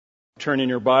Turn in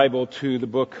your Bible to the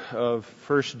book of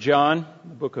 1 John.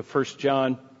 The book of 1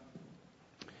 John.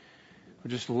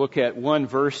 We'll just look at one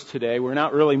verse today. We're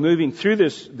not really moving through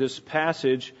this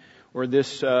passage or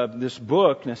this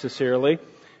book necessarily,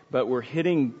 but we're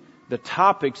hitting the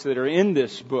topics that are in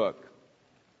this book.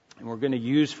 And we're going to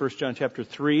use 1 John chapter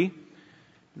 3,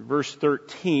 verse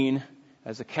 13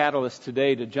 as a catalyst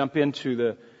today to jump into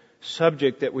the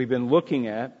subject that we've been looking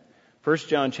at. 1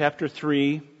 John chapter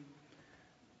 3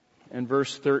 and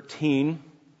verse 13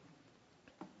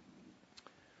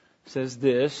 says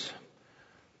this: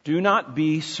 "Do not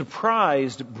be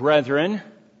surprised, brethren,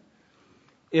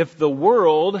 if the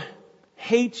world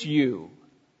hates you."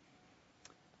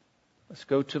 Let's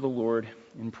go to the Lord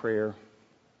in prayer.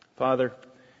 Father,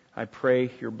 I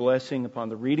pray your blessing upon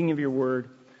the reading of your word.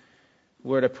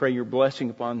 Lord, I pray your blessing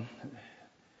upon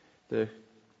the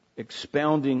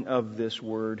expounding of this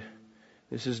word.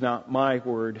 This is not my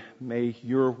word. May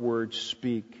your word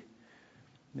speak.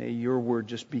 May your word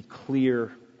just be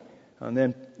clear. And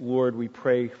then, Lord, we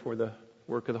pray for the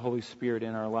work of the Holy Spirit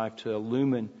in our life to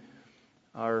illumine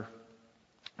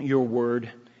your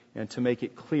word and to make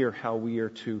it clear how we are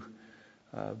to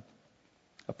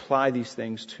apply these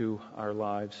things to our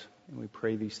lives. And we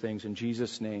pray these things in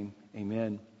Jesus' name.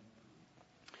 Amen.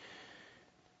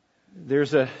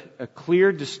 There's a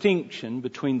clear distinction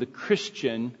between the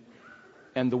Christian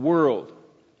and the world.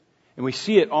 And we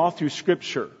see it all through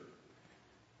Scripture.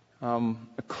 A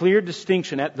clear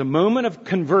distinction. At the moment of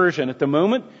conversion, at the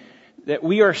moment that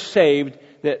we are saved,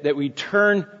 that we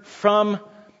turn from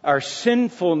our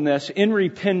sinfulness in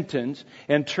repentance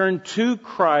and turn to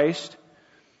Christ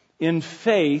in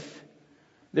faith,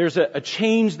 there's a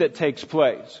change that takes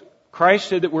place. Christ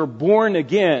said that we're born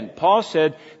again. Paul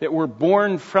said that we're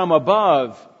born from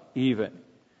above even.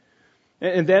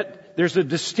 And that there's a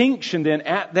distinction then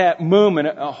at that moment.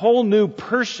 A whole new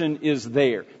person is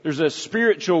there. There's a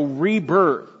spiritual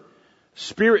rebirth,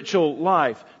 spiritual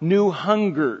life, new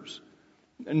hungers,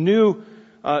 new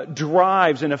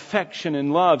drives and affection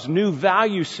and loves, new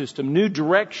value system, new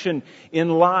direction in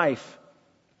life.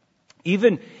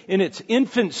 Even in its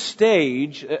infant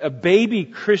stage, a baby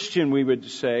Christian, we would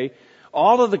say,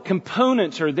 all of the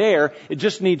components are there. It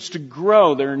just needs to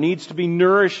grow. There needs to be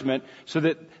nourishment so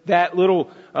that little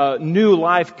new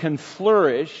life can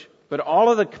flourish. But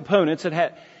all of the components, it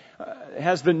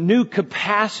has the new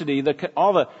capacity.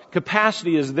 All the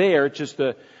capacity is there. It's just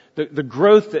the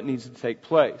growth that needs to take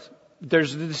place.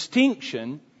 There's a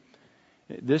distinction.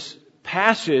 This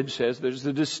passage says there's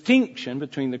a distinction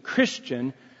between the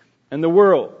Christian and the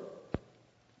world.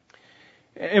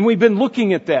 And we've been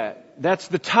looking at that. That's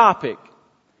the topic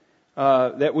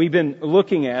that we've been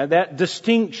looking at, that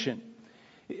distinction.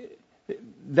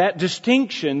 That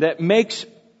distinction that makes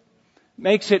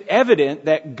it evident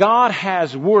that God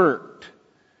has worked.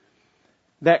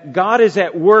 That God is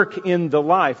at work in the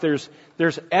life.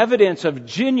 There's evidence of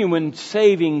genuine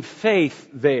saving faith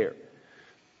there.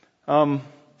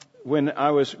 When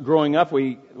I was growing up,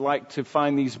 we liked to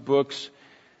find these books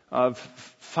of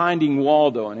Finding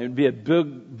Waldo, and it would be a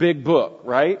big book,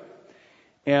 right?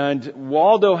 And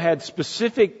Waldo had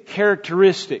specific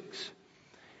characteristics.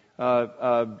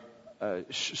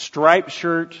 Striped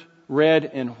shirt,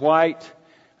 red and white.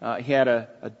 He had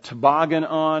a toboggan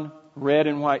on, red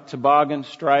and white toboggan,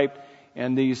 striped,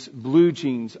 and these blue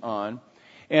jeans on.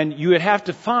 And you would have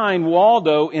to find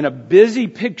Waldo in a busy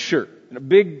picture, in a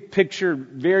big picture,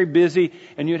 very busy,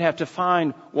 and you'd have to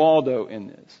find Waldo in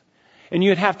this. And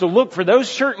you'd have to look for those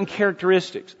certain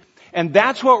characteristics. And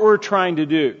that's what we're trying to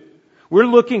do. We're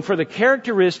looking for the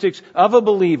characteristics of a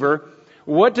believer.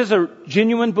 What does a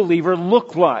genuine believer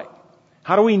look like?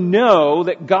 How do we know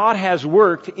that God has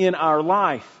worked in our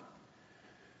life?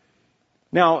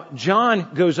 Now,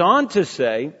 John goes on to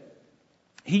say,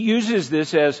 he uses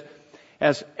this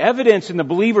as evidence in the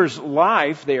believer's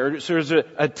life there. So there's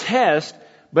a test,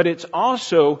 but it's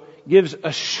also gives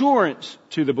assurance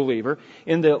to the believer.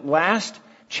 In the last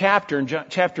chapter, in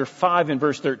chapter 5 and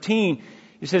verse 13,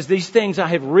 he says, "These things I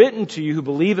have written to you who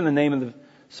believe in the name of the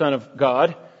Son of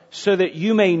God, so that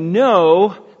you may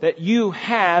know that you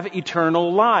have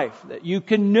eternal life." That you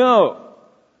can know.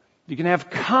 You can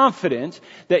have confidence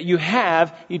that you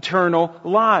have eternal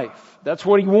life. That's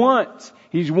what he wants.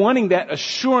 He's wanting that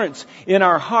assurance in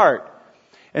our heart.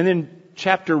 And then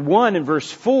chapter 1 and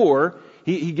verse 4,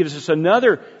 he gives us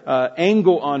another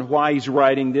angle on why he's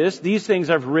writing this. "These things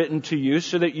I've written to you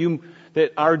so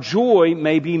that our joy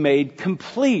may be made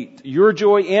complete." Your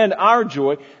joy and our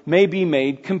joy may be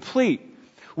made complete.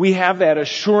 We have that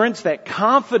assurance, that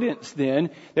confidence then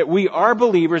that we are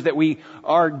believers, that we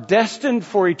are destined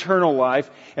for eternal life,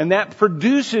 and that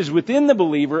produces within the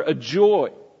believer a joy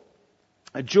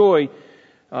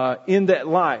in that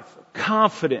life,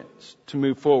 confidence to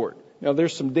move forward. Now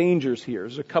there's some dangers here.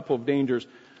 There's a couple of dangers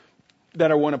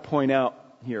that I want to point out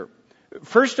here.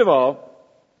 First of all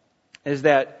is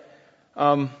that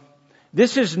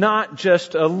this is not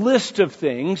just a list of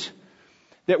things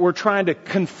that we're trying to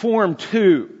conform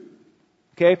to.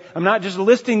 Okay? I'm not just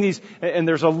listing these, and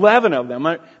there's 11 of them.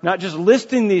 I'm not just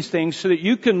listing these things so that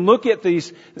you can look at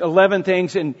these 11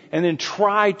 things and then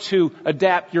try to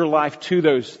adapt your life to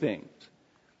those things.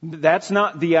 That's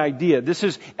not the idea. This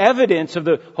is evidence of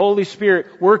the Holy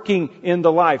Spirit working in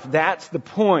the life. That's the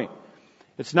point.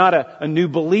 It's not a new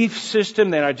belief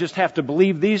system that I just have to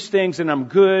believe these things and I'm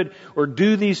good, or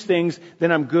do these things,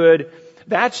 then I'm good.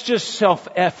 That's just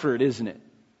self-effort, isn't it?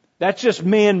 That's just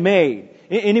man-made.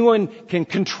 Anyone can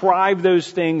contrive those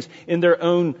things in their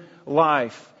own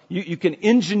life. You can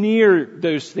engineer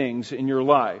those things in your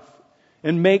life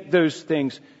and make those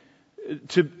things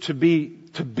to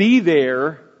be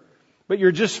there, but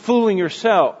you're just fooling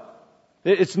yourself.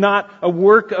 It's not a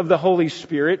work of the Holy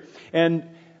Spirit. And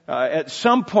at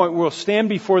some point we'll stand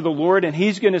before the Lord and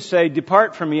He's going to say,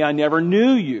 "Depart from me, I never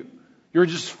knew you. You're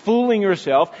just fooling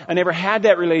yourself. I never had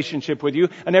that relationship with you.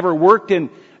 I never worked in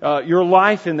your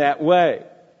life in that way."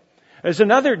 There's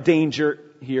another danger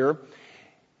here,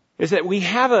 is that we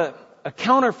have a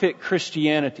counterfeit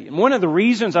Christianity. And one of the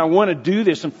reasons I want to do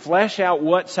this and flesh out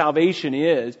what salvation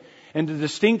is and the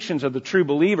distinctions of the true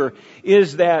believer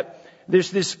is that there's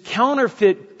this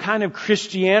counterfeit kind of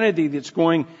Christianity that's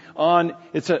going on.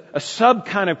 It's a sub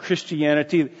kind of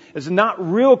Christianity. It's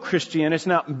not real Christianity. It's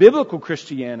not biblical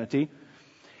Christianity.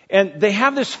 And they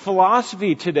have this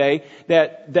philosophy today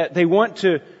that they want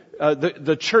to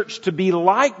the church to be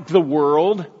like the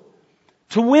world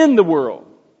to win the world.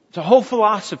 It's a whole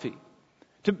philosophy.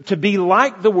 To be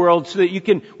like the world so that you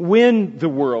can win the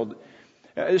world.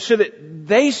 So that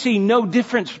they see no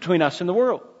difference between us and the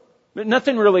world. But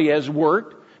nothing really has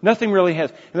worked. Nothing really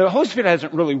has. The Holy Spirit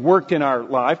hasn't really worked in our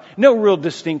life. No real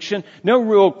distinction. No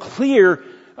real clear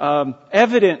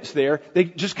evidence there. They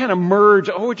just kind of merge.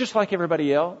 Oh, we're just like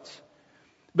everybody else.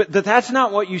 But that's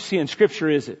not what you see in Scripture,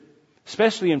 is it?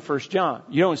 Especially in 1 John.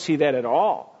 You don't see that at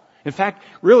all. In fact,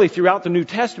 really throughout the New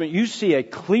Testament, you see a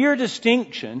clear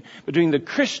distinction between the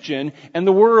Christian and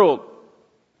the world.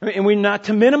 And we're not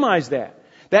to minimize that.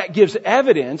 That gives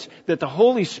evidence that the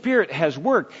Holy Spirit has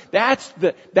worked. That's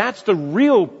the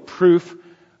real proof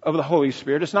of the Holy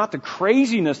Spirit. It's not the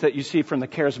craziness that you see from the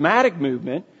charismatic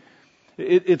movement.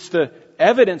 It's the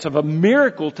evidence of a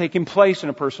miracle taking place in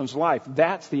a person's life.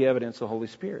 That's the evidence of the Holy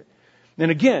Spirit.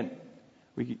 And again,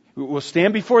 we'll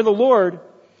stand before the Lord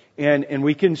and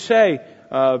we can say,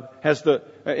 He'll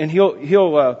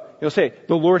say,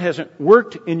 "The Lord hasn't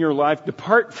worked in your life.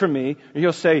 Depart from me." Or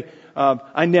He'll say,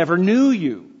 "I never knew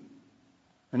you."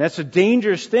 And that's a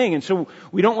dangerous thing. And so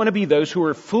we don't want to be those who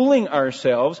are fooling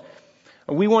ourselves.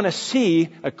 We want to see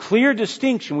a clear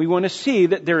distinction. We want to see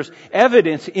that there's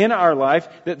evidence in our life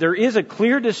that there is a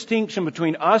clear distinction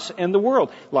between us and the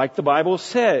world, like the Bible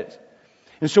says.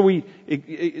 And so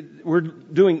we're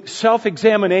doing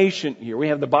self-examination here. We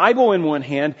have the Bible in one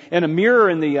hand and a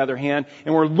mirror in the other hand,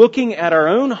 and we're looking at our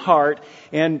own heart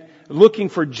and looking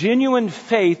for genuine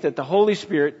faith that the Holy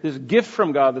Spirit, this gift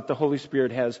from God that the Holy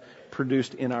Spirit has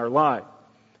produced in our life.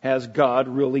 Has God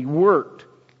really worked?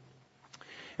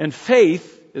 And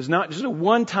faith is not just a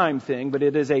one-time thing, but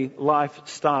it is a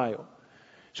lifestyle.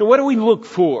 So what do we look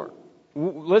for?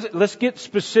 Let's get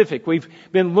specific. We've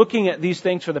been looking at these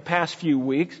things for the past few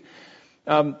weeks.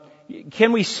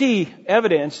 Can we see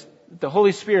evidence that the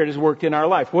Holy Spirit has worked in our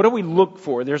life? What do we look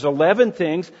for? There's 11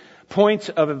 things, points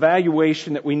of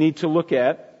evaluation that we need to look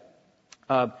at.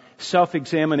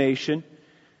 Self-examination.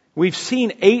 We've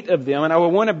seen 8 of them, and I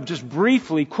want to just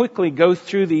briefly, quickly go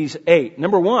through these 8.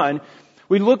 Number 1,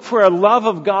 we look for a love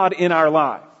of God in our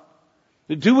life.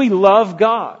 Do we love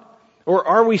God? Or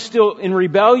are we still in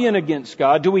rebellion against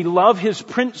God? Do we love His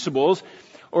principles?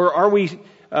 Or are we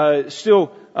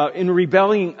still in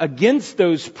rebellion against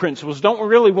those principles? Don't we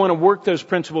really want to work those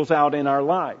principles out in our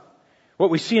life?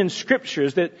 What we see in Scripture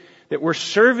is that we're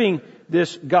serving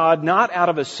this God not out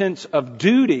of a sense of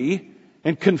duty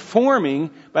and conforming,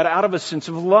 but out of a sense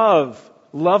of love.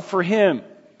 Love for Him.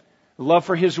 Love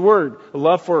for His Word.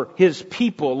 Love for His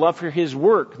people. Love for His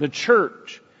work, the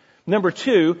church. Number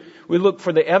 2, we look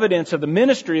for the evidence of the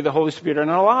ministry of the Holy Spirit in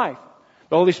our life.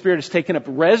 The Holy Spirit has taken up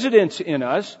residence in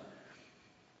us,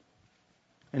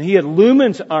 and He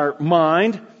illumines our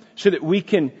mind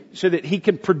so that He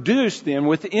can produce then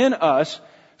within us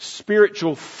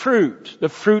spiritual fruit, the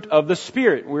fruit of the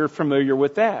Spirit. We're familiar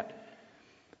with that.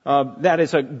 That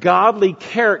is a godly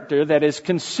character that is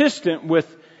consistent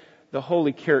with the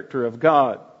holy character of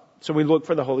God. So we look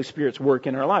for the Holy Spirit's work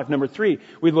in our life. Number 3,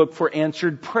 we look for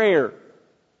answered prayer.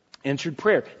 Answered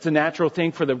prayer. It's a natural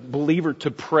thing for the believer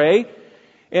to pray.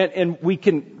 And we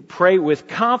can pray with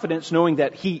confidence knowing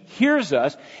that He hears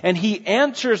us and He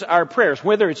answers our prayers.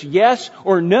 Whether it's yes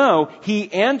or no,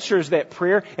 He answers that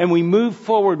prayer and we move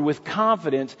forward with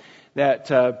confidence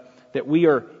that we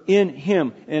are in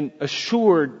Him and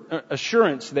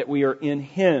assurance that we are in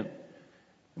Him.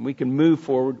 And we can move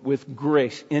forward with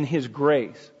grace, in His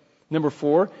grace. Number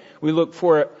 4, we look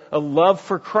for a love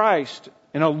for Christ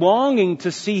and a longing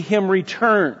to see Him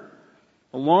return.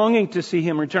 A longing to see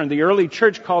Him return. The early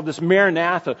church called this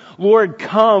Maranatha. Lord,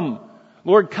 come.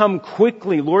 Lord, come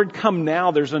quickly. Lord, come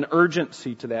now. There's an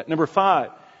urgency to that. Number 5,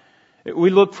 we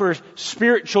look for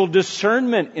spiritual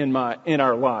discernment in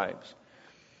our lives.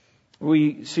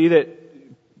 We see that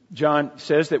John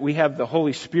says that we have the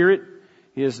Holy Spirit.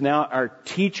 He is now our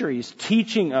teacher. He's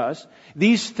teaching us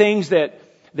these things that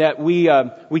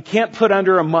we can't put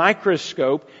under a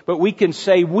microscope, but we can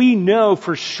say we know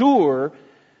for sure.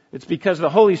 It's because the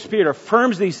Holy Spirit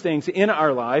affirms these things in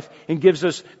our life and gives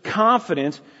us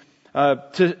confidence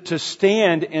to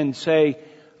stand and say,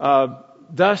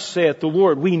 thus saith the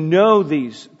Lord. We know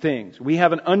these things. We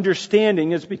have an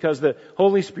understanding. It's because the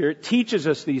Holy Spirit teaches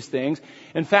us these things.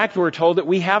 In fact, we're told that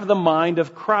we have the mind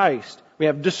of Christ. We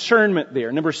have discernment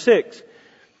there. Number 6,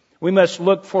 we must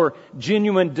look for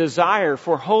genuine desire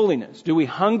for holiness. Do we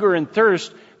hunger and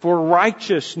thirst for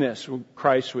righteousness,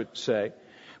 Christ would say.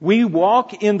 We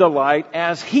walk in the light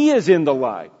as He is in the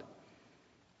light.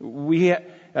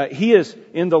 He is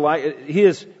in the light.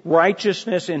 His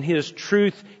righteousness and His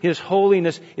truth, His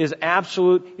holiness is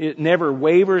absolute. It never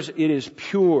wavers. It is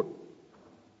pure.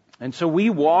 And so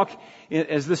we walk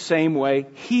as the same way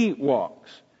He walks.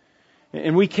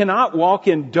 And we cannot walk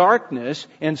in darkness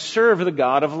and serve the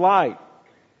God of light.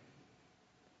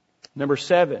 Number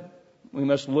 7, we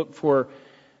must look for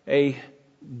a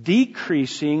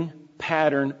decreasing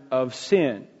pattern of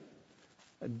sin.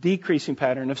 A decreasing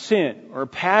pattern of sin, or a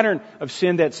pattern of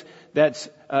sin that's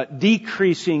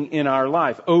decreasing in our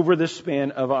life over the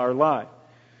span of our life.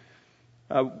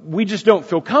 We just don't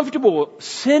feel comfortable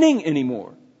sinning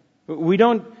anymore. We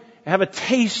don't have a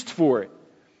taste for it.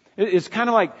 It's kind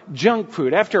of like junk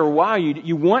food. After a while,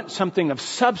 you want something of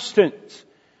substance.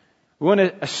 We want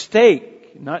a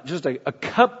steak, not just a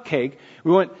cupcake.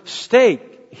 We want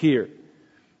steak here.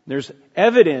 There's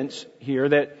evidence here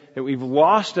that we've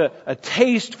lost a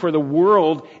taste for the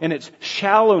world and its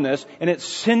shallowness and its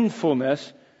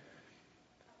sinfulness.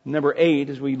 Number 8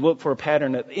 is we look for a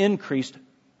pattern of increased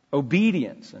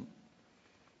obedience. And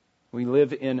we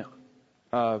live in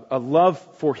a love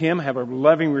for Him, have a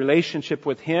loving relationship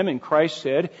with Him. And Christ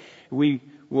said,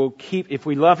 if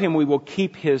we love Him, we will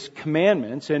keep His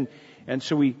commandments. And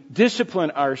so we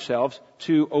discipline ourselves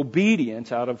to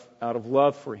obedience out of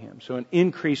love for Him. So an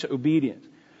increased obedience.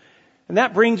 And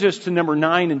that brings us to number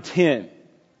 9 and 10.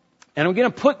 And I'm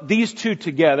going to put these two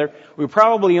together. We'll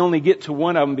probably only get to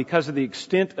one of them because of the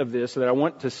extent of this, that I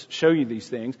want to show you these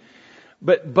things.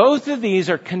 But both of these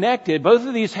are connected. Both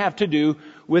of these have to do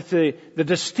with the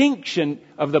distinction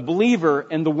of the believer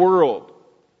and the world.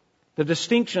 The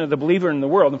distinction of the believer and the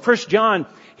world. In 1 John,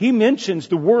 he mentions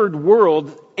the word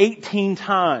world 18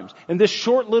 times. In this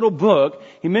short little book,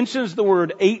 he mentions the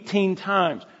word 18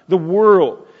 times. The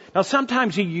world. Now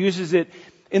sometimes he uses it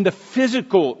in the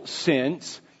physical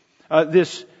sense.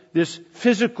 This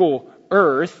physical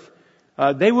earth.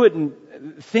 They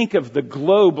wouldn't think of the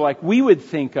globe like we would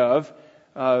think of.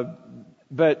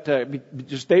 But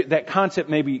that concept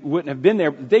maybe wouldn't have been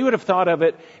there. They would have thought of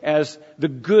it as the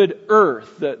good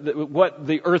earth, what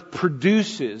the earth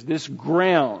produces, this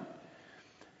ground.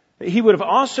 He would have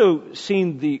also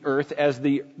seen the earth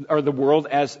or the world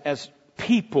as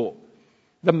people,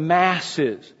 the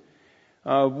masses.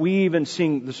 We even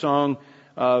sing the song,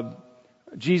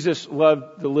 Jesus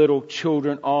loved the little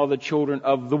children, all the children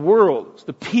of the world. It's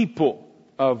the people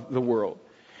of the world.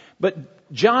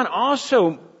 But John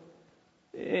also,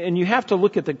 and you have to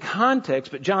look at the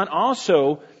context, but John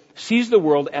also sees the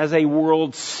world as a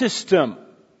world system.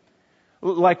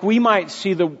 Like we might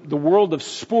see the world of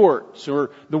sports,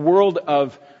 or the world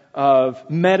of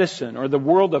medicine, or the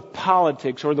world of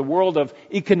politics, or the world of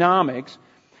economics.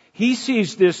 He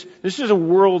sees this is a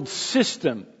world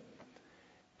system.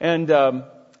 And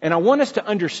I want us to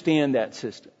understand that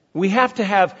system. We have to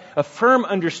have a firm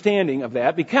understanding of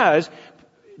that, because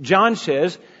John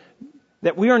says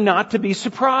that we are not to be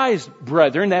surprised,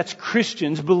 brethren, that's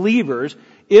Christians, believers,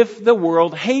 if the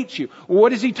world hates you.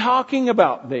 What is he talking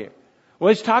about there? Well,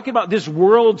 he's talking about this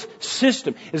world's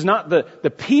system. It's not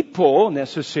the people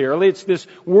necessarily, it's this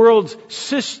world's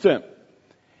system.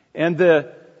 And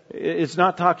it's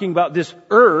not talking about this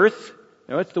earth.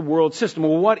 No, it's the world system.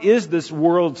 Well, what is this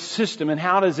world system and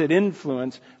how does it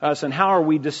influence us and how are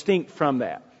we distinct from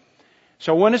that?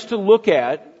 So I want us to look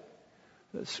at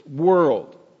this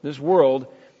world.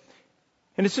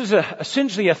 And this is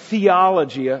essentially a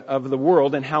theology of the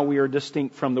world and how we are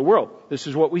distinct from the world. This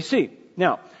is what we see.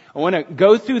 Now, I want to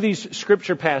go through these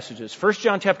scripture passages. 1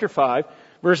 John chapter 5,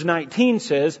 verse 19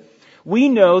 says, we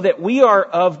know that we are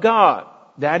of God.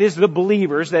 That is the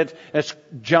believers. That's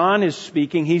John is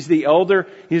speaking. He's the elder.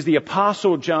 He's the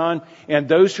apostle John. And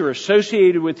those who are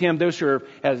associated with him, those who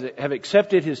have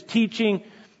accepted his teaching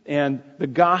and the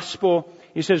gospel.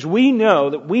 He says, we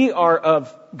know that we are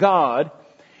of God,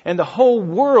 and the whole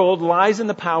world lies in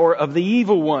the power of the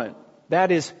evil one.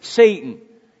 That is Satan.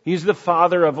 He's the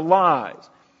father of lies.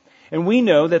 And we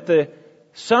know that the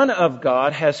Son of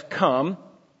God has come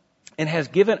and has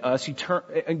given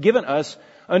us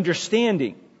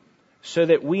understanding, so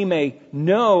that we may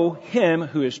know Him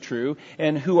who is true,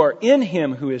 and who are in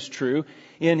Him who is true,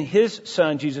 in His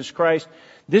Son Jesus Christ.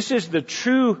 This is the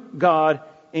true God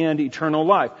and eternal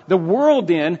life. The world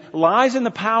then lies in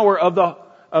the power of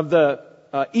the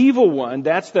evil one.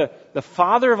 That's the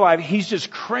father of life. He's just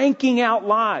cranking out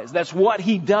lies. That's what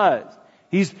he does.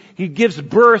 He gives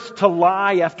birth to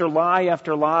lie after lie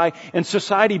after lie, and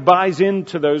society buys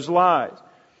into those lies.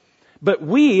 But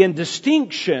we, in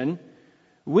distinction,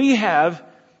 we have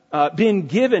been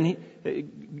given,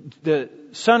 the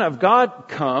Son of God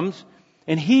comes,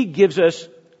 and He gives us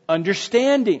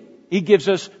understanding. He gives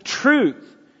us truth.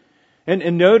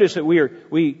 And notice that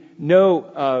we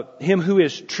know Him who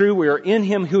is true. We are in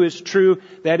Him who is true.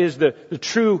 That is the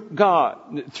true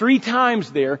God. 3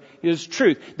 times there is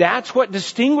truth. That's what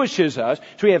distinguishes us.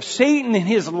 So we have Satan and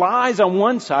his lies on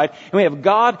one side, and we have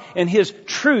God and His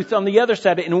truth on the other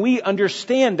side. And we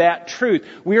understand that truth.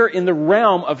 We are in the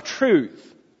realm of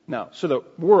truth. Now, so the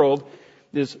world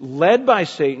is led by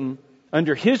Satan,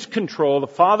 under his control, the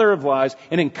father of lies,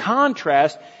 and in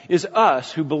contrast is us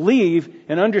who believe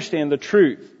and understand the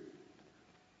truth.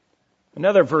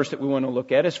 Another verse that we want to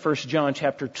look at is 1 John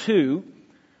chapter 2,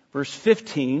 verse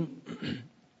 15.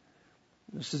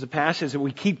 This is a passage that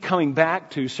we keep coming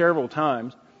back to several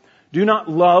times. Do not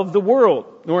love the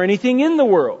world, nor anything in the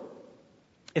world.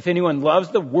 If anyone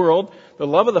loves the world, the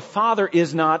love of the Father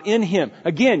is not in him.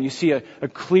 Again, you see a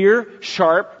clear,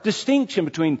 sharp distinction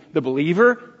between the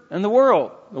believer and the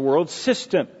world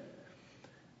system.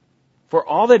 For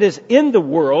all that is in the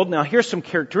world, now here's some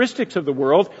characteristics of the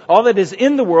world. All that is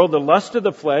in the world, the lust of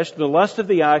the flesh, the lust of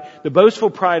the eye, the boastful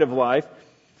pride of life,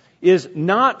 is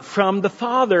not from the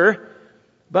Father,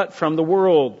 but from the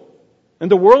world. And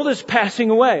the world is passing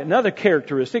away. Another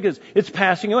characteristic is it's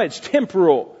passing away. It's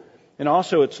temporal. And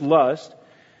also it's lust.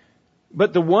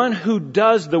 But the one who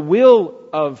does the will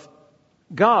of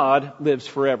God lives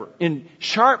forever. In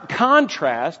sharp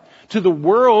contrast to the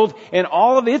world and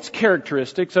all of its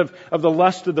characteristics of the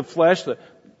lust of the flesh,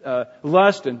 the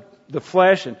lust and the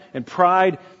flesh and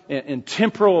pride and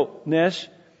temporalness,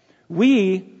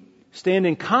 we stand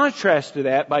in contrast to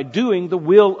that by doing the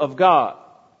will of God.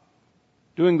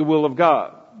 Doing the will of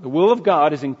God. The will of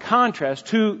God is in contrast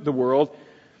to the world.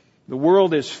 The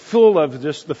world is full of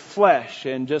just the flesh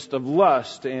and just of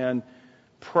lust and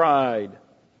pride.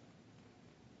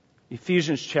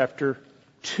 Ephesians chapter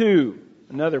 2,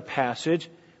 another passage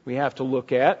we have to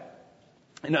look at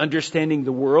in understanding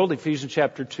the world. Ephesians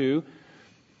chapter 2,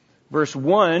 verse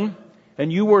 1,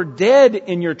 and you were dead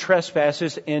in your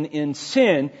trespasses and in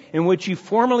sin, in which you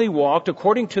formerly walked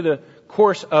according to the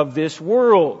course of this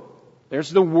world. There's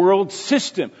the world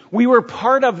system. We were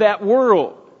part of that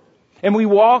world. And we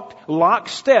walked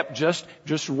lockstep,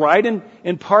 just right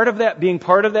in part of that, being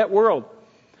part of that world.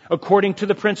 According to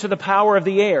the prince of the power of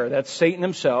the air, that's Satan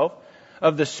himself,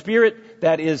 of the spirit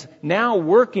that is now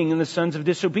working in the sons of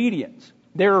disobedience.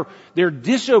 They're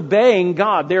disobeying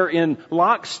God. They're in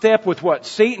lockstep with what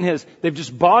Satan has. They've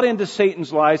just bought into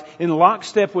Satan's lies, in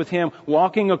lockstep with him,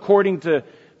 walking according to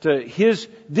his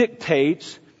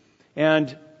dictates,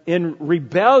 and in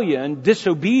rebellion,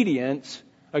 disobedience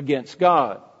against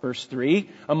God. Verse 3,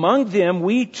 among them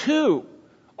we too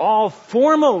all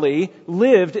formerly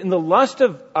lived in the lust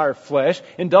of our flesh,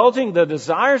 indulging the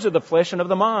desires of the flesh and of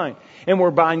the mind, and were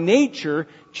by nature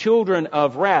children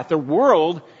of wrath. The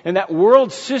world and that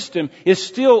world system is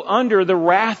still under the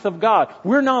wrath of God.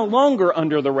 We're no longer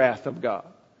under the wrath of God.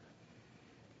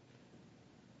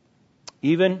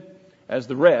 even as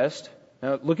the rest.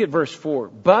 Now look at verse 4.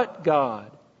 But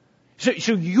God.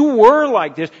 So you were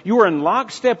like this. You were in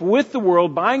lockstep with the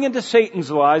world, buying into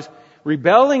Satan's lies,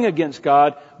 rebelling against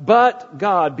God. But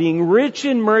God, being rich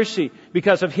in mercy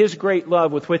because of His great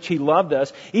love with which He loved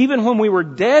us, even when we were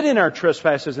dead in our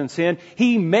trespasses and sin,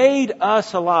 He made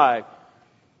us alive.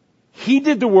 He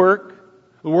did the work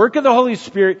of the Holy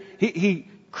Spirit. He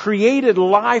created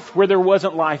life where there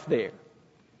wasn't life there.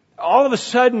 All of a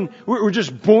sudden, we're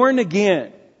just born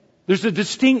again. There's a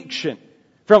distinction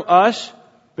from us,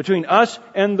 between us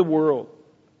and the world.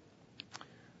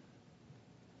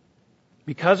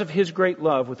 Because of His great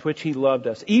love with which He loved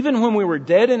us, even when we were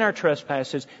dead in our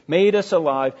trespasses, made us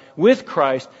alive with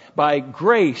Christ. By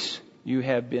grace you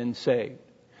have been saved.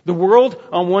 The world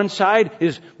on one side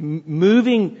is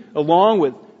moving along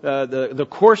with the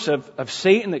course of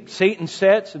Satan that Satan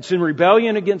sets. It's in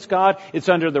rebellion against God. It's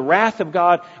under the wrath of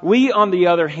God. We, on the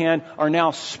other hand, are now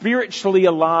spiritually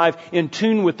alive, in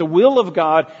tune with the will of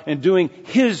God and doing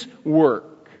His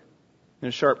work. In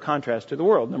a sharp contrast to the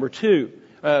world. Number two,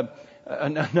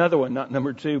 another one, not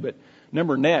number two, but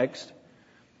number next.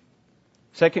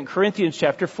 2 Corinthians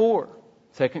chapter 4.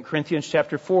 2 Corinthians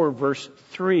chapter 4, verse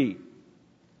 3.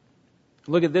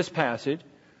 Look at this passage.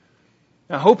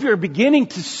 I hope you're beginning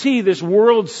to see this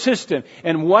world system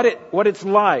and what it's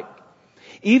like.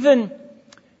 Even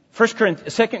 2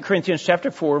 Corinthians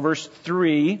chapter 4, verse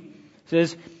 3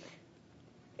 says,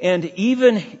 and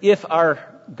even if our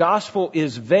gospel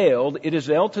is veiled, it is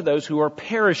veiled to those who are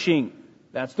perishing.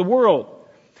 That's the world.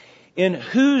 In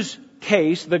whose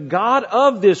case, the God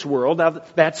of this world, now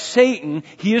that's Satan,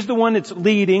 he is the one that's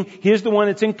leading, he is the one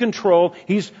that's in control,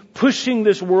 he's pushing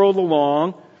this world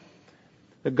along.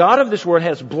 The God of this world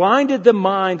has blinded the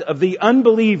mind of the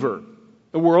unbeliever.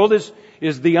 The world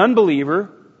is the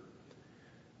unbeliever.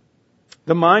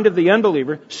 The mind of the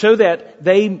unbeliever, so that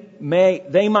they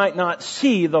might not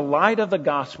see the light of the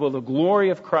gospel, the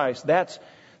glory of Christ.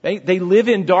 They live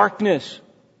in darkness.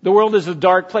 The world is a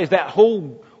dark place. That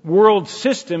whole world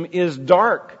system is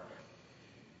dark.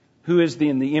 Who is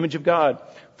in the image of God?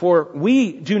 For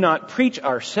we do not preach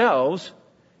ourselves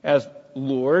as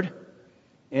Lord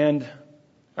and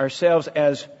ourselves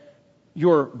as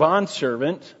your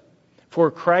bondservant for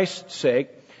Christ's sake.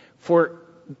 For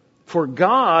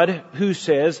God, who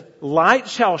says, light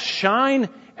shall shine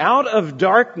out of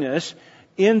darkness,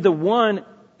 is the one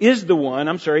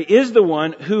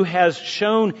who has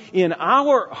shone in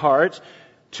our hearts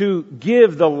to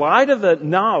give the light of the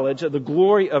knowledge of the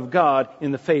glory of God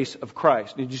in the face of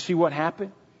Christ. Did you see what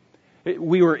happened?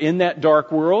 We were in that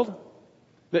dark world,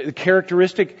 the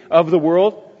characteristic of the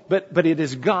world. But it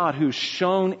is God who's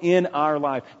shone in our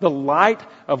life. The light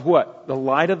of what? The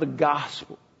light of the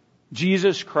gospel.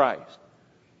 Jesus Christ.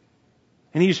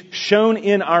 And He's shone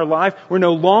in our life. We're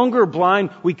no longer blind.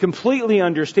 We completely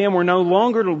understand. We're no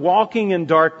longer walking in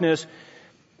darkness.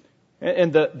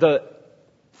 And the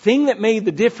thing that made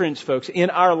the difference, folks, in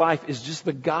our life is just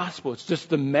the gospel. It's just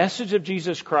the message of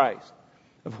Jesus Christ.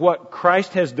 Of what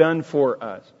Christ has done for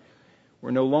us. We're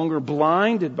no longer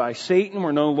blinded by Satan.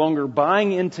 We're no longer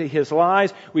buying into his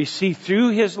lies. We see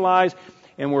through his lies,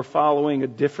 and we're following a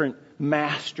different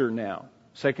master now.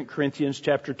 2 Corinthians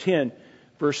chapter 10,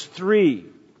 verse 3.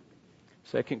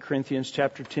 2 Corinthians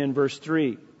chapter 10, verse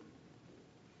 3.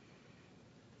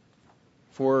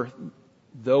 For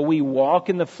though we walk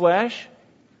in the flesh,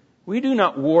 we do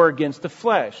not war against the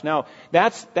flesh. Now,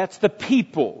 that's the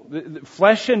people, the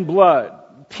flesh and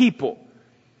blood, people.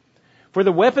 For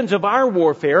the weapons of our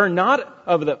warfare are not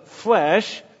of the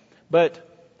flesh, but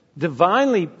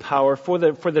divinely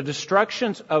powerful for the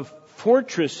destructions of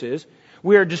fortresses.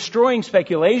 We are destroying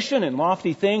speculation and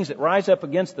lofty things that rise up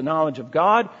against the knowledge of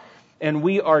God, and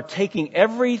we are taking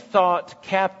every thought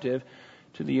captive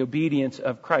to the obedience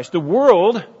of Christ. The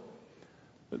world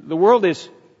is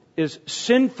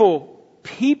sinful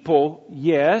people,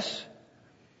 yes,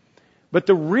 but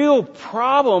the real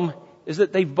problem is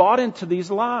that they've bought into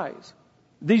these lies.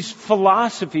 These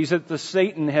philosophies that the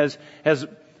Satan has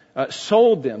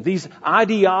sold them, these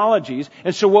ideologies.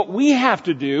 And so what we have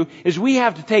to do is we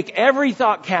have to take every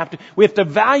thought captive. We have to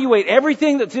evaluate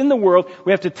everything that's in the world.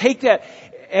 We have to take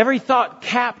every thought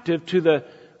captive to the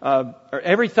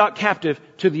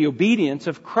obedience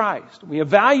of Christ. We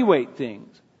evaluate things.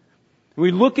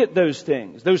 We look at those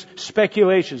things, those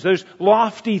speculations, those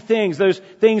lofty things, those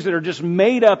things that are just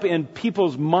made up in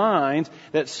people's minds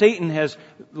that Satan has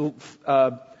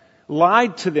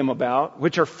lied to them about,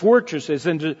 which are fortresses,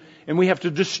 and we have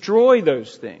to destroy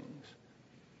those things.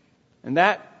 And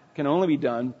that can only be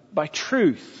done by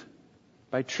truth.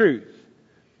 By truth.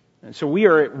 And so we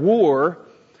are at war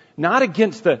not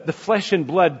against the flesh and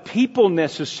blood people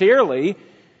necessarily.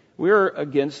 We're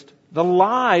against the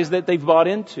lies that they've bought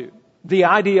into, the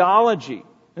ideology.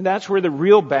 And that's where the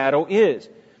real battle is.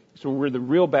 So where the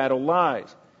real battle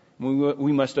lies.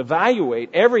 We must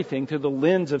evaluate everything through the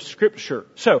lens of Scripture.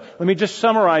 So, let me just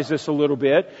summarize this a little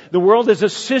bit. The world is a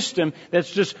system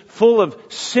that's just full of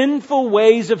sinful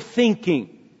ways of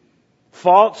thinking.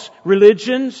 False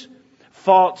religions,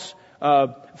 false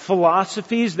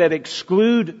philosophies that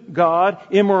exclude God,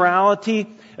 immorality,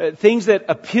 things that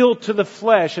appeal to the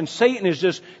flesh. And Satan is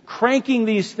just cranking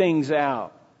these things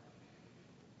out.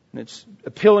 And it's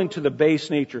appealing to the base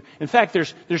nature. In fact,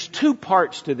 there's two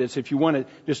parts to this if you want to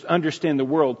just understand the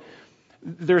world.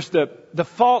 There's the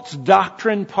false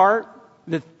doctrine part,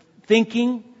 the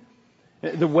thinking,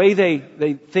 the way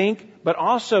they think, but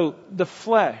also the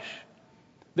flesh.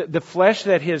 The flesh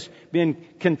that has been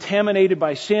contaminated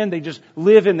by sin, they just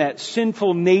live in that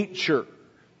sinful nature.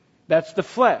 That's the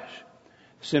flesh.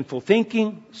 Sinful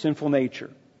thinking, sinful nature.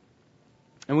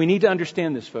 And we need to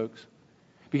understand this, folks.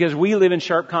 Because we live in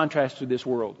sharp contrast to this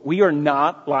world. We are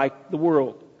not like the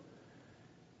world.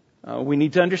 We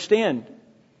need to understand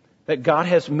that God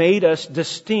has made us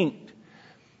distinct.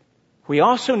 We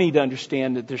also need to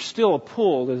understand that there's still a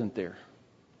pull, isn't there?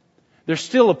 There's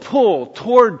still a pull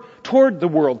toward the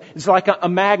world. It's like a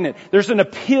magnet. There's an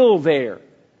appeal there.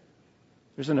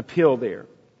 There's an appeal there.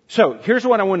 So, here's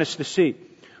what I want us to see.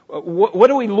 What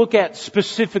do we look at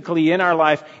specifically in our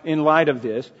life in light of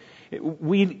this?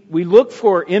 We look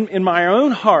for, in my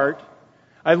own heart,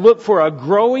 I look for a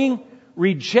growing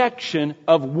rejection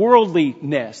of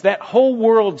worldliness, that whole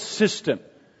world system.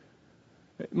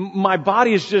 My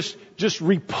body is just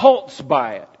repulsed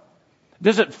by it. It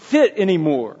doesn't fit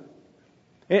anymore.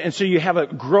 And so you have a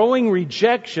growing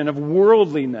rejection of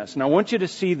worldliness. And I want you to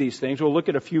see these things. We'll look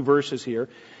at a few verses here.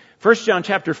 1 John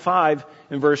chapter 5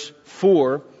 and verse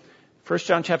 4. 1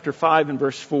 John chapter 5 and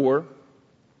verse 4.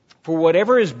 For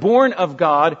whatever is born of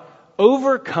God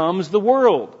overcomes the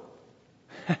world.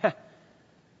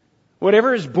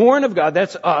 Whatever is born of God,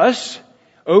 that's us,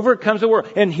 overcomes the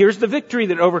world. And here's the victory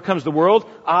that overcomes the world.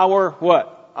 Our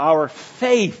what? Our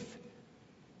faith.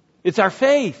 It's our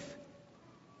faith.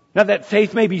 Now that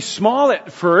faith may be small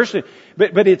at first,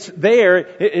 but it's there.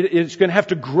 It's going to have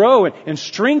to grow and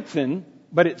strengthen,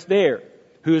 but it's there.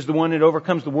 Who is the one that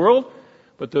overcomes the world?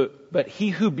 But he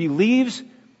who believes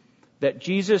that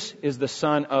Jesus is the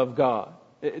Son of God.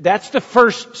 That's the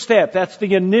first step. That's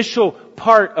the initial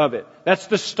part of it. That's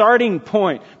the starting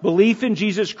point. Belief in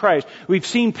Jesus Christ. We've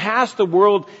seen past the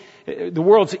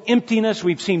world's emptiness.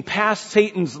 We've seen past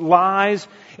Satan's lies.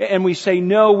 And we say,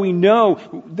 no, we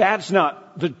know that's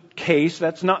not the case.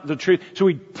 That's not the truth. So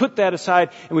we put that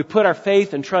aside and we put our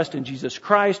faith and trust in Jesus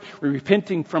Christ. We're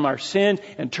repenting from our sin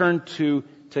and turn to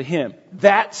Him.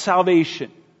 That's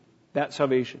salvation. That's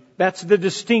salvation. That's the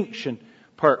distinction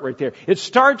part right there. It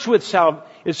starts with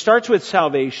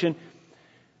salvation,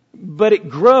 but it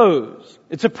grows.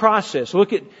 It's a process.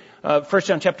 Look at 1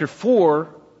 John chapter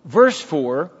 4, verse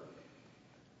 4.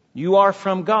 You are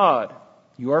from God.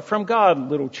 You are from God,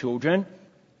 little children.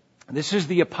 This is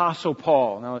the Apostle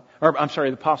Paul.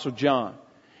 The Apostle John.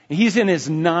 He's in his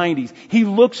 90s. He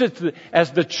looks at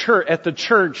the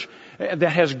church that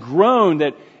has grown,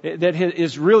 that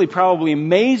is really probably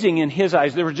amazing in his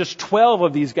eyes. There were just 12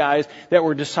 of these guys that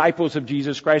were disciples of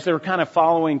Jesus Christ. They were kind of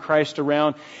following Christ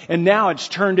around. And now it's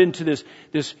turned into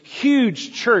this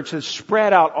huge church that's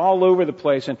spread out all over the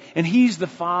place. And he's the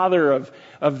father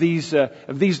of these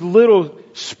little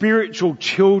spiritual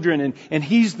children. And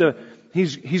he's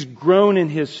grown in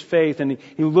his faith, and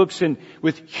he looks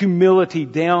with humility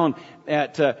down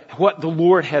at what the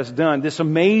Lord has done. This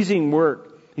amazing work.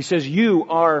 He says, you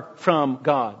are from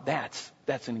God.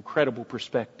 That's an incredible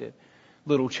perspective,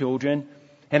 little children,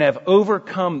 and have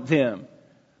overcome them.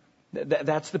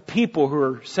 That's the people who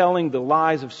are selling the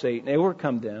lies of Satan. They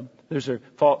overcome them. Those are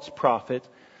false prophets.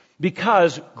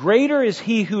 Because greater is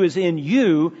He who is in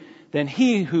you than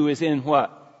he who is in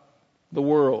what? The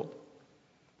world.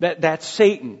 That's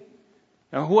Satan.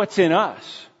 Now what's in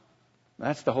us?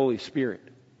 That's the Holy Spirit.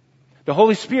 The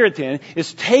Holy Spirit then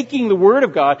is taking the Word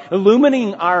of God,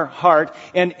 illuminating our heart,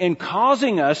 and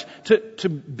causing us to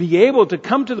be able to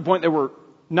come to the point that we're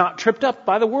not tripped up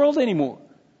by the world anymore.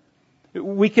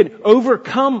 We can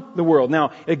overcome the world.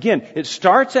 Now, again, it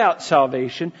starts out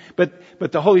salvation,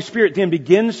 but the Holy Spirit then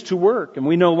begins to work, and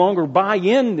we no longer buy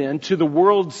in then to the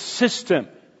world's system.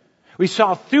 We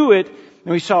saw through it,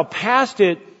 and we saw past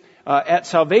it at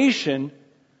salvation,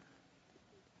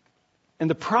 and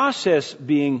the process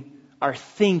being our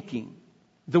thinking,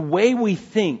 the way we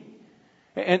think.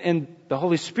 And the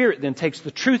Holy Spirit then takes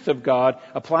the truth of God,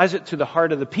 applies it to the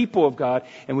heart of the people of God,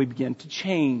 and we begin to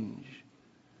change.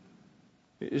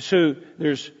 So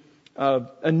there's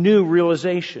a new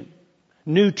realization,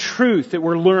 new truth that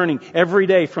we're learning every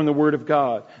day from the Word of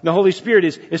God. And the Holy Spirit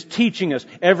is teaching us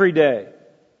every day.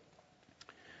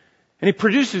 And He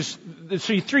produces,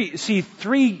 so you see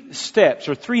three steps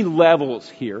or three levels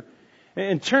here.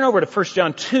 And turn over to 1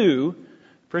 John 2,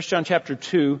 1 John chapter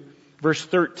 2, verse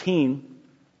 13.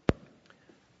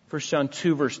 1 John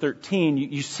 2, verse 13.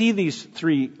 You see these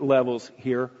three levels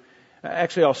here.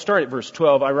 Actually, I'll start at verse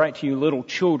 12. I write to you, little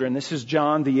children. This is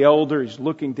John the elder. He's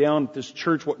looking down at this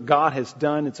church, what God has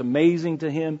done. It's amazing to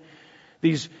him.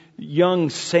 These young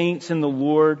saints in the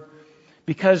Lord,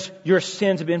 because your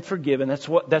sins have been forgiven.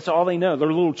 That's all they know. They're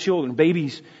little children,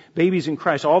 babies in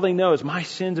Christ. All they know is my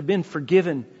sins have been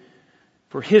forgiven.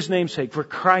 For His name's sake, for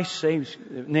Christ's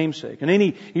name's sake. And then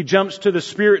he jumps to the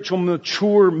spiritual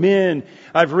mature men.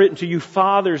 I've written to you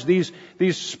fathers, these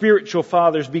spiritual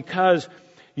fathers, because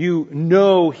you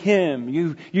know Him.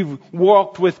 You've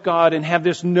walked with God and have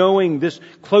this knowing, this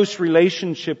close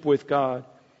relationship with God.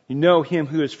 You know Him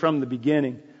who is from the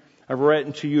beginning. I've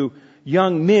written to you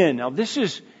young men. Now this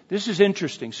is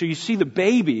interesting. So you see the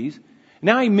babies.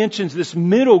 Now he mentions this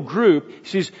middle group.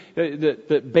 He says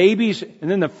the babies and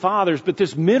then the fathers, but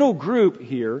this middle group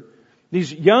here,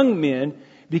 these young men,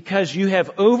 because you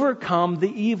have overcome the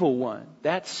evil one.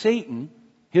 That's Satan,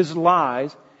 his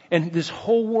lies, and this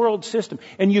whole world system.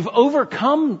 And you've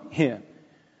overcome him.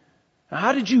 Now,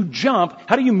 how did you jump?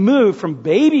 How do you move from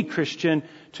baby Christian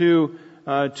to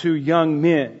young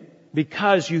men?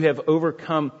 Because you have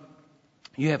overcome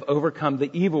the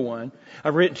evil one.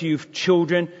 I've written to you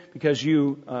children because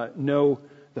you know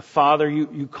the Father.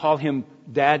 You call Him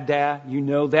Dad. You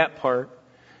know that part.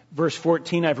 Verse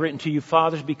 14, I've written to you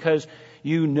fathers because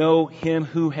you know Him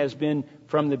who has been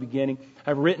from the beginning.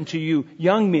 I've written to you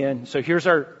young men. So here's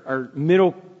our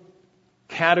middle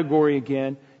category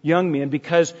again. Young men,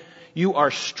 because you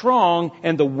are strong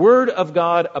and the Word of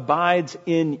God abides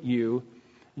in you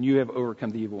and you have overcome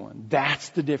the evil one. That's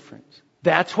the difference.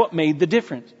 That's what made the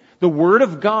difference. The Word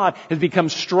of God has become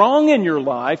strong in your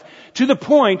life to the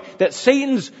point that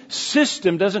Satan's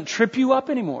system doesn't trip you up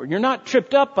anymore. You're not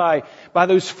tripped up by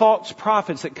those false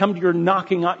prophets that come to your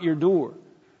knocking at your door,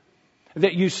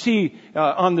 that you see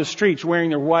on the streets wearing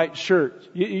their white shirts.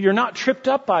 You're not tripped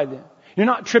up by them. You're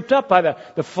not tripped up by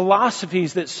the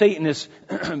philosophies that Satan is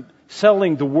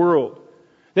selling the world,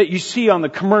 that you see on the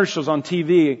commercials on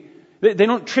TV. They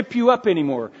don't trip you up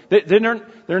anymore.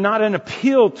 They're not an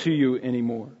appeal to you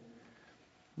anymore.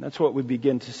 And that's what we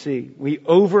begin to see. We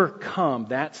overcome.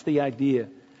 That's the idea.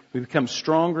 We become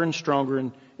stronger and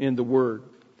stronger in the Word.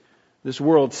 This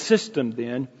world system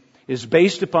then is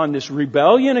based upon this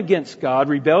rebellion against God,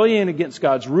 rebellion against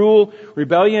God's rule,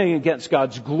 rebellion against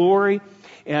God's glory.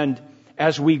 And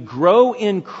as we grow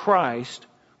in Christ,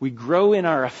 we grow in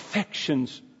our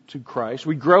affections to Christ.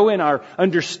 We grow in our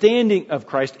understanding of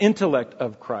Christ, intellect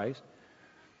of Christ.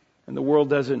 And the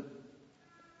world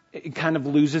it kind of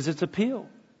loses its appeal.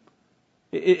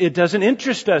 It doesn't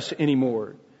interest us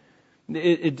anymore.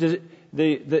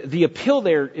 The appeal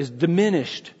there is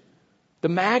diminished. The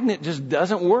magnet just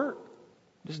doesn't work.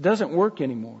 It just doesn't work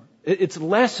anymore. It's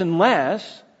less and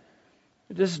less.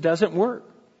 It just doesn't work.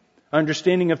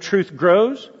 Understanding of truth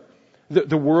grows.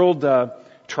 The world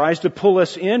tries to pull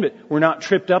us in, but we're not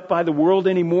tripped up by the world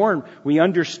anymore, and we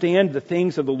understand the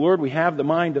things of the Lord. We have the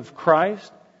mind of Christ.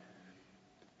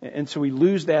 And so we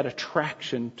lose that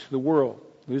attraction to the world.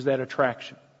 Lose that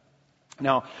attraction.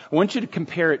 Now, I want you to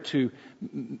compare it to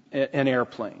an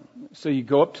airplane. So you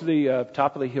go up to the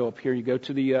top of the hill up here, you go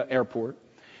to the airport,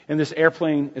 and this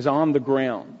airplane is on the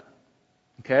ground.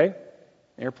 Okay?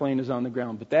 Airplane is on the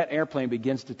ground, but that airplane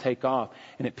begins to take off,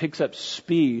 and it picks up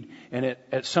speed, and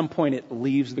at some point it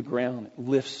leaves the ground, it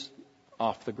lifts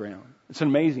off the ground. It's an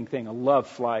amazing thing. I love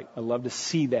flight. I love to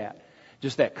see that,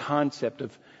 just that concept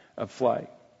of flight.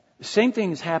 The same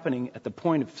thing is happening at the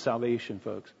point of salvation,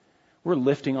 folks. We're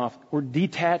lifting off, we're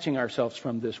detaching ourselves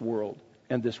from this world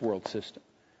and this world system.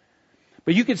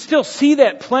 But you can still see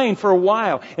that plane for a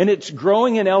while, and it's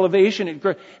growing in elevation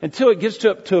until it gets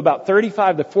to about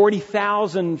 35 to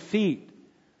 40,000 feet.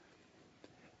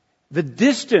 The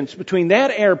distance between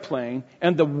that airplane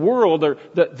and the world, or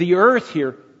the earth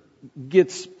here,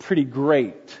 gets pretty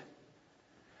great.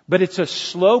 But it's a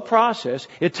slow process.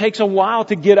 It takes a while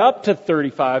to get up to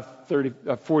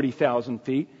 40,000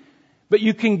 feet. But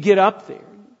you can get up there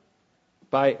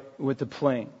with the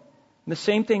plane. And the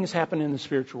same thing has happened in the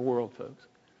spiritual world, folks.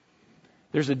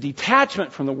 There's a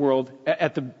detachment from the world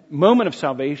at the moment of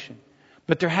salvation.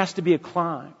 But there has to be a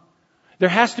climb. There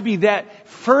has to be that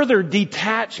further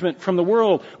detachment from the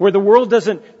world, where the world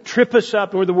doesn't trip us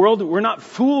up, or we're not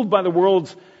fooled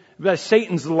by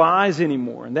Satan's lies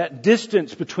anymore. And that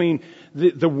distance between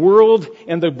the world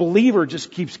and the believer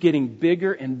just keeps getting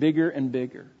bigger and bigger and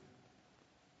bigger.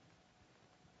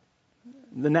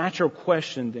 The natural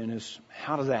question then is,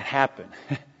 how does that happen?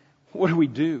 What do we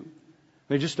do?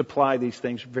 Let me just apply these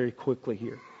things very quickly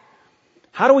here.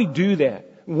 How do we do that?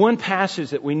 One passage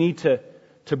that we need to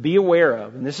be aware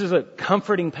of, and this is a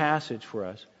comforting passage for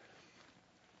us.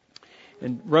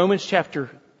 In Romans chapter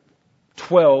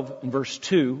 12 and verse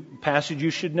 2, a passage you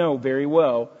should know very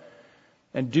well,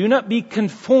 and do not be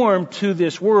conformed to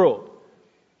this world.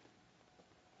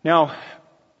 Now,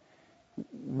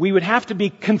 we would have to be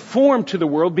conformed to the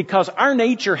world because our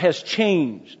nature has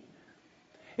changed.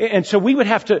 And so we would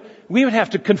have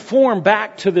to conform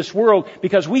back to this world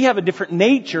because we have a different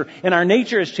nature and our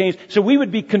nature has changed. So we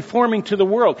would be conforming to the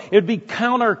world. It would be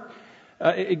counter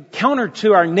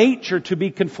to our nature to be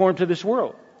conformed to this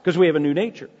world because we have a new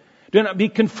nature. Do not be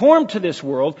conformed to this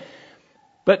world,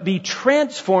 but be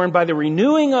transformed by the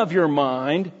renewing of your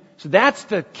mind. So that's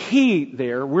the key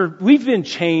there. We've been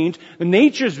changed. The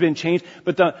nature's been changed,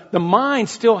 but the mind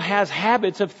still has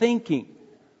habits of thinking.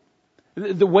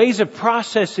 The ways of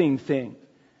processing things.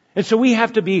 And so we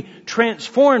have to be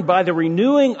transformed by the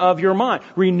renewing of your mind.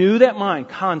 Renew that mind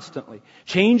constantly.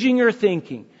 Changing your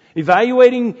thinking.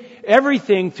 Evaluating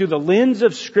everything through the lens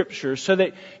of Scripture so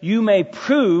that you may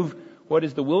prove what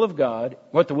is the will of God,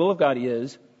 what the will of God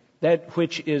is, that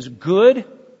which is good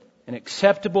and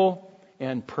acceptable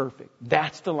and perfect.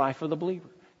 That's the life of the believer.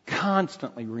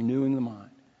 Constantly renewing the mind.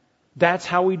 That's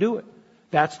how we do it.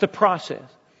 That's the process.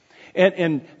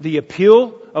 And the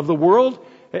appeal of the world,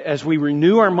 as we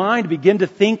renew our mind, begin to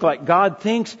think like God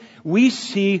thinks, we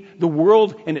see the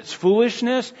world in its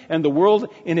foolishness and the world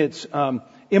in its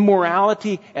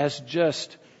immorality as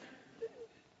just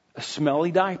a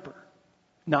smelly diaper.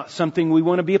 Not something we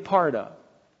want to be a part of.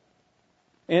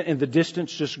 And the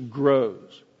distance just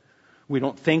grows. We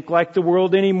don't think like the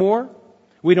world anymore.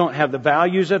 We don't have the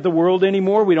values of the world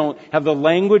anymore. We don't have the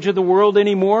language of the world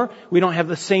anymore. We don't have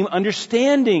the same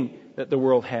understanding that the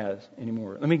world has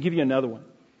anymore. Let me give you another one.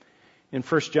 In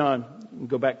 1 John,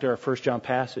 go back to our 1 John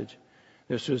passage.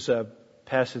 This was a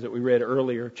passage that we read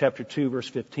earlier, chapter 2, verse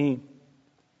 15.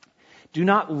 Do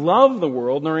not love the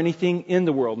world nor anything in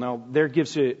the world. Now, there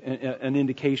gives an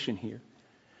indication here.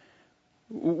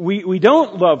 We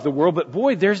don't love the world, but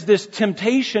boy, there's this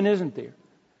temptation, isn't there?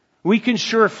 We can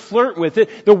sure flirt with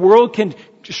it. The world can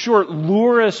sure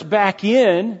lure us back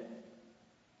in.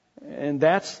 And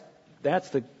that's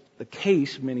the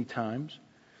case many times.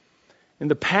 In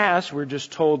the past, we're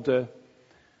just told to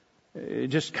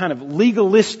just kind of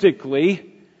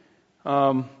legalistically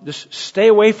just stay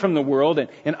away from the world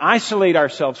and isolate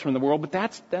ourselves from the world. But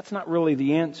that's not really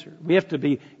the answer. We have to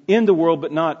be in the world,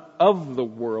 but not of the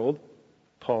world.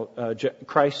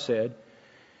 Christ said.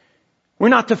 We're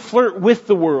not to flirt with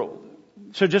the world.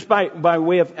 So just by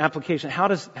way of application, how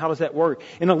does that work?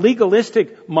 In a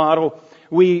legalistic model,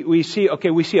 we see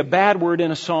a bad word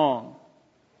in a song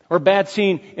or a bad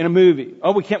scene in a movie.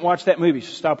 Oh, we can't watch that movie,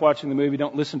 so stop watching the movie,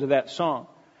 don't listen to that song.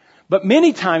 But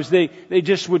many times they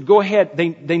just would go ahead,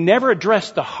 they never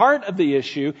addressed the heart of the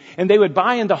issue, and they would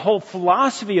buy into the whole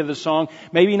philosophy of the song,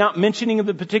 maybe not mentioning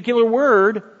the particular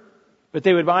word, but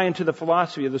they would buy into the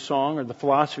philosophy of the song or the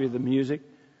philosophy of the music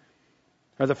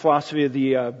or the philosophy of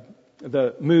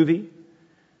the movie,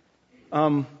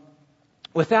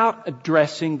 without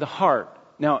addressing the heart.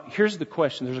 Now, here's the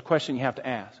question. There's a question you have to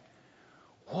ask.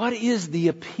 What is the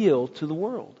appeal to the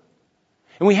world?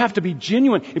 And we have to be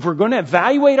genuine. If we're going to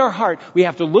evaluate our heart, we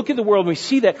have to look at the world and we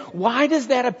see that. Why does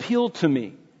that appeal to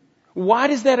me? Why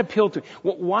does that appeal to me?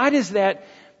 Why does that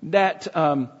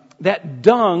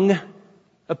dung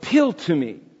appeal to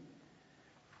me?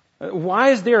 Why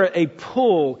is there a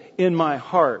pull in my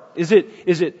heart? Is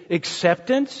it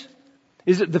acceptance?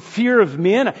 Is it the fear of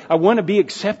men? I want to be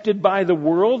accepted by the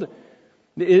world.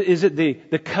 Is it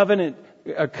the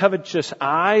covetous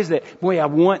eyes that, boy, I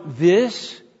want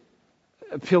this,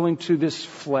 appealing to this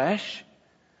flesh?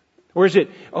 Or is it,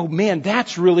 oh man,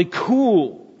 that's really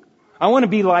cool. I want to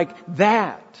be like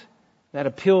that. That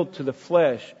appeal to the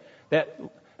flesh. That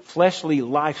fleshly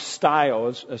lifestyle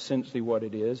is essentially what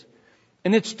it is.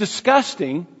 And it's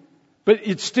disgusting, but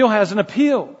it still has an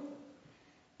appeal.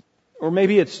 Or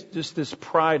maybe it's just this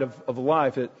pride of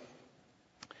life.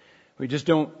 We just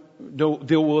don't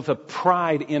deal with a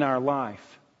pride in our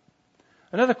life.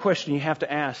 Another question you have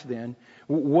to ask then,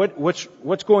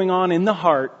 what's going on in the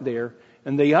heart there?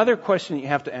 And the other question you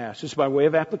have to ask, just by way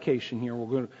of application here,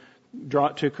 we're going to draw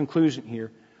it to a conclusion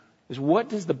here, is what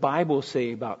does the Bible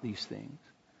say about these things?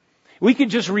 We could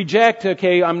just reject,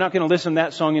 okay, I'm not going to listen to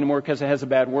that song anymore because it has a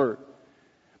bad word.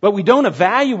 But we don't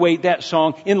evaluate that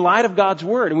song in light of God's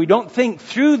Word. And we don't think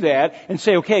through that and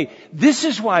say, okay, this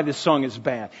is why this song is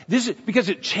bad. This is because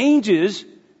it changes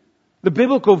the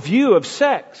biblical view of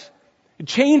sex. It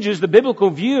changes the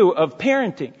biblical view of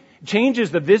parenting. It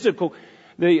changes the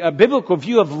biblical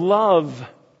view of love,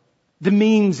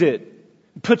 demeans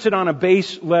it, puts it on a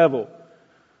base level.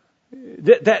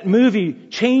 That movie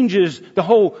changes the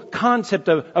whole concept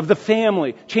of the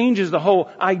family, changes the whole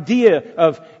idea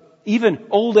of even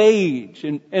old age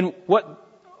and what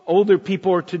older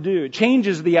people are to do. It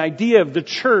changes the idea of the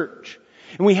church.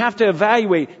 And we have to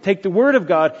evaluate, take the Word of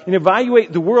God and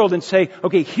evaluate the world and say,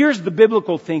 okay, here's the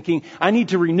biblical thinking. I need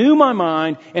to renew my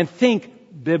mind and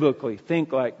think biblically.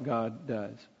 Think like God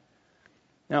does.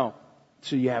 Now,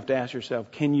 so you have to ask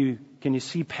yourself, can you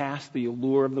see past the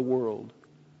allure of the world?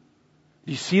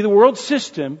 Do you see the world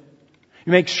system?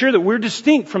 You make sure that we're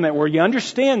distinct from that world. You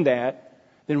understand that.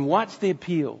 Then what's the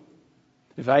appeal?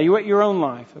 Evaluate your own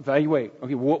life. Evaluate.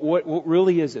 Okay, what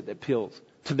really is it that appeals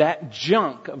to that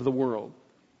junk of the world?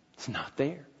 It's not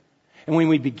there. And when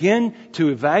we begin to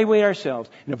evaluate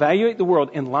ourselves and evaluate the world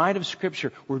in light of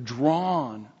Scripture, we're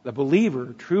drawn. The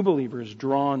believer, true believer, is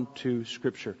drawn to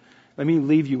Scripture. Let me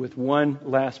leave you with one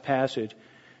last passage,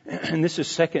 and this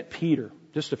is 2 Peter.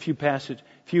 Just a few pages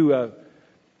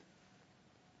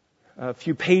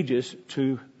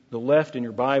to the left in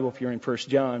your Bible if you're in 1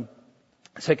 John.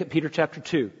 2 Peter chapter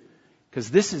 2.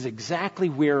 Because this is exactly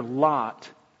where Lot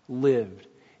lived.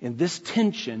 In this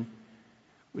tension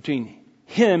between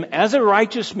him as a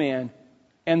righteous man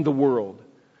and the world.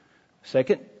 2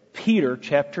 Peter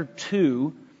chapter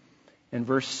 2 and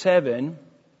verse 7.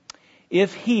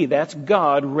 If he, that's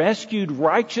God, rescued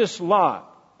righteous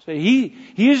Lot. So he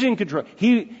is in control.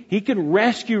 He can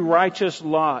rescue righteous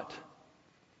Lot.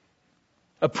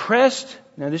 Oppressed,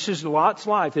 now this is Lot's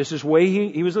life. This is the way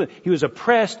he was living. He was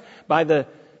oppressed by the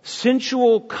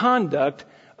sensual conduct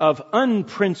of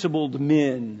unprincipled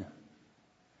men.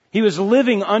 He was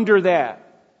living under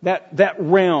that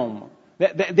realm,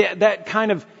 that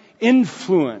kind of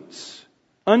influence.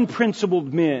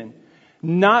 Unprincipled men.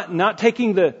 Not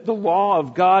taking the law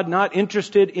of God, not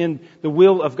interested in the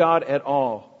will of God at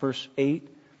all. Verse 8,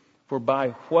 for by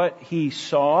what he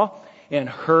saw and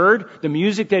heard, the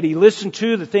music that he listened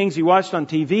to, the things he watched on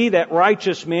TV, that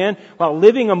righteous man, while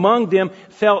living among them,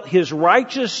 felt his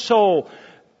righteous soul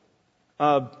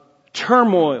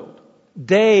turmoiled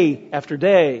day after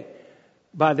day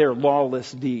by their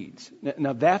lawless deeds.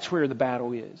 Now that's where the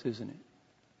battle is, isn't it?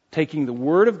 Taking the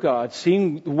Word of God,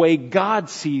 seeing the way God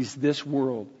sees this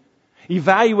world,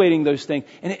 evaluating those things,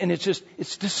 and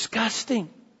it's disgusting.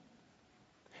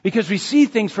 Because we see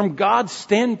things from God's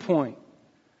standpoint.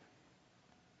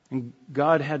 And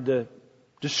God had to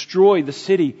destroy the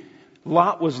city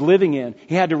Lot was living in.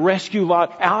 He had to rescue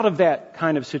Lot out of that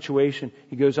kind of situation.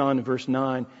 He goes on in verse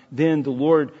 9. Then the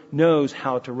Lord knows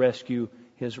how to rescue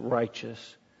His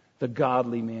righteous, the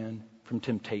godly man, from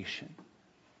temptation.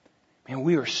 Man,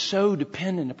 we are so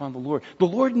dependent upon the Lord. The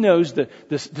Lord knows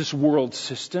this world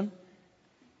system.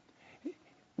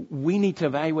 We need to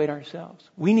evaluate ourselves.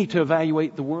 We need to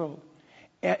evaluate the world.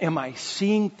 Am I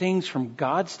seeing things from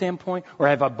God's standpoint, or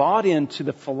have I bought into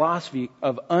the philosophy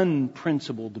of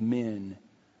unprincipled men?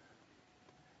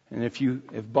 And if you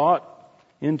have bought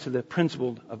into the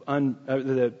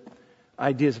the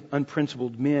ideas of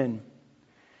unprincipled men,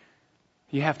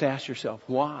 you have to ask yourself,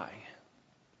 why?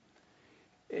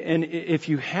 And if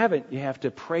you haven't, you have to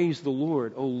praise the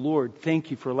Lord. Oh Lord, thank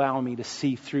you for allowing me to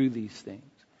see through these things.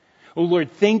 Oh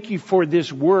Lord, thank you for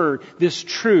this word, this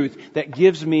truth that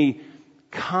gives me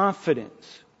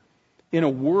confidence in a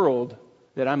world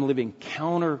that I'm living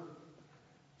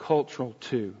counter-cultural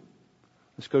to.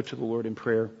 Let's go to the Lord in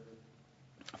prayer.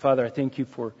 Father, I thank you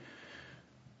for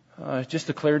just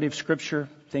the clarity of Scripture.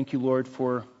 Thank you, Lord,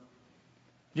 for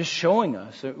just showing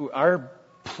us our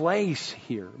place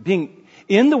here, being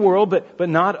in the world, but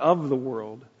not of the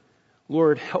world.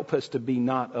 Lord, help us to be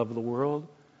not of the world.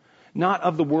 Not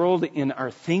of the world in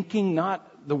our thinking, not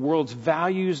the world's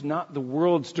values, not the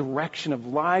world's direction of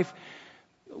life.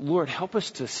 Lord, help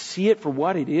us to see it for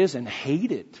what it is and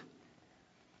hate it.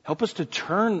 Help us to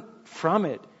turn from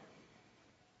it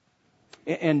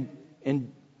and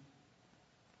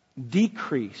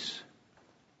decrease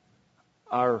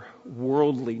our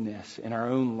worldliness in our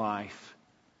own life.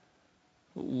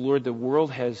 Lord, the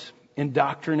world has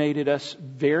indoctrinated us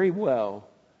very well.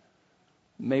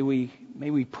 May we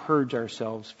purge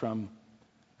ourselves from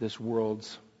this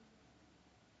world's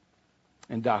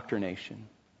indoctrination.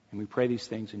 And we pray these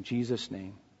things in Jesus'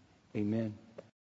 name. Amen.